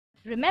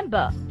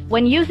Remember,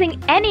 when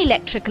using any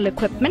electrical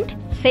equipment,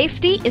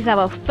 safety is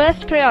our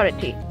first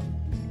priority.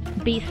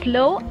 Be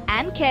slow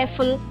and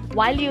careful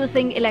while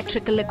using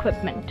electrical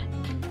equipment.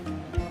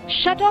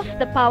 Shut off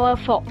the power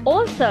for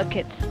all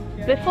circuits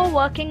before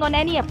working on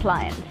any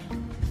appliance.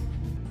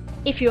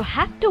 If you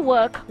have to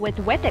work with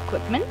wet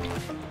equipment,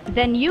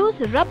 then use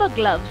rubber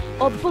gloves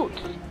or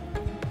boots.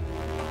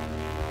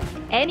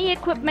 Any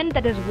equipment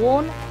that is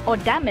worn or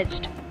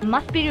damaged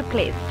must be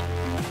replaced.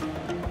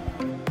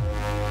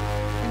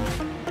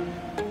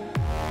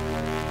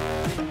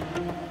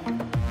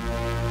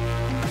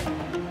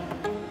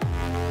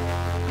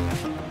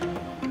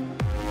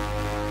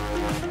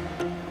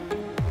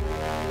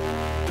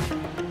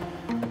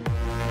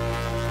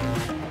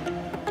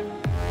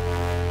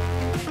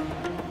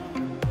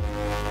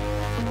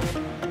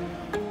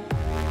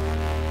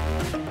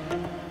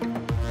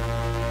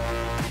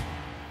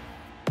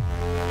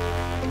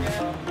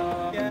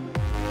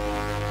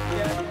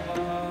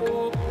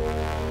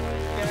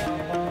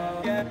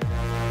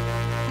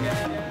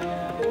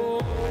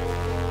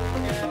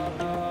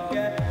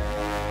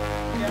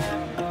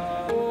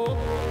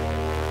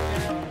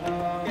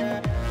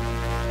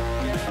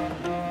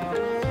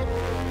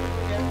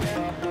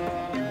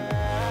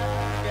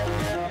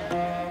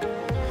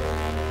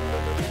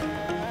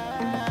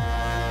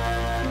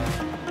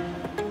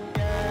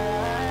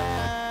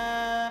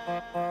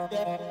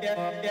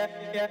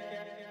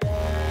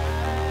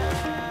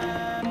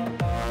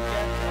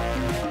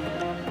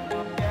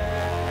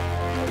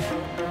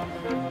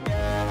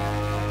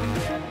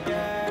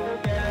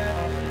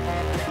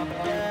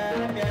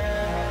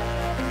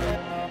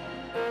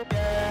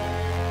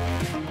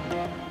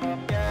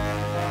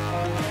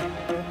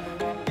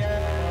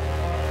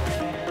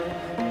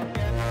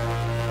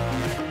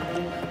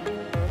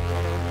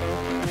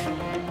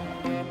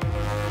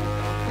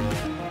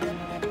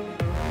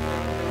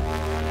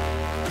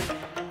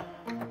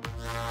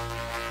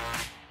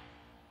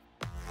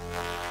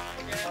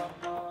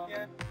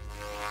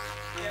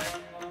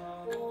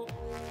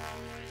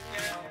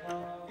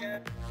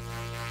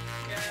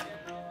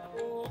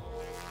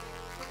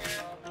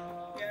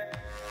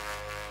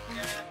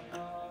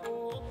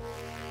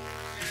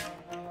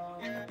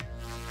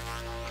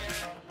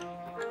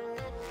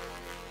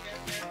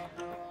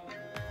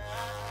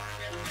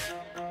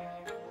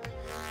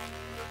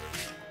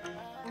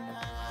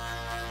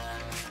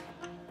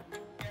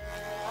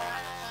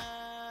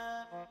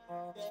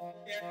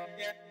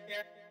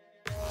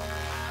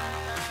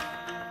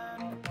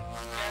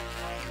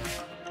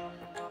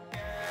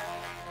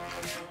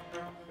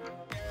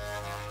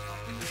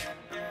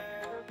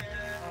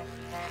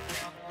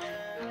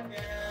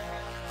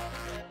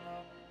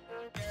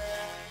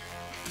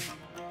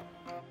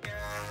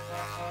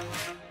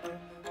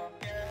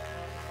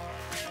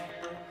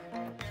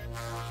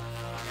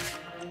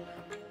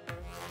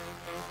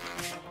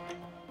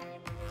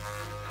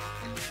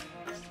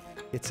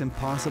 It's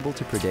impossible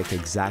to predict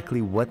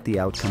exactly what the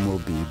outcome will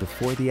be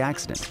before the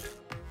accident.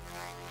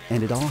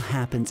 And it all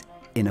happens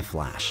in a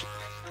flash.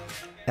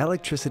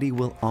 Electricity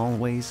will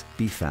always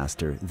be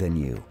faster than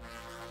you.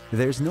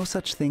 There's no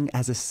such thing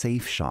as a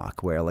safe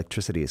shock where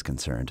electricity is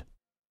concerned.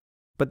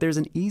 But there's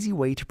an easy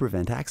way to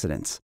prevent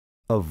accidents.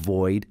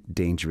 Avoid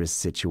dangerous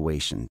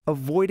situations.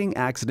 Avoiding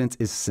accidents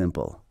is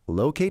simple.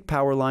 Locate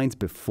power lines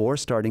before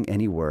starting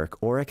any work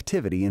or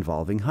activity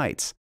involving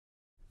heights.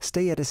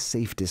 Stay at a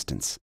safe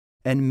distance.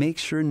 And make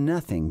sure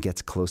nothing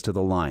gets close to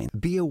the line.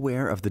 Be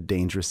aware of the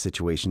dangerous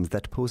situations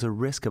that pose a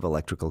risk of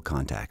electrical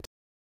contact.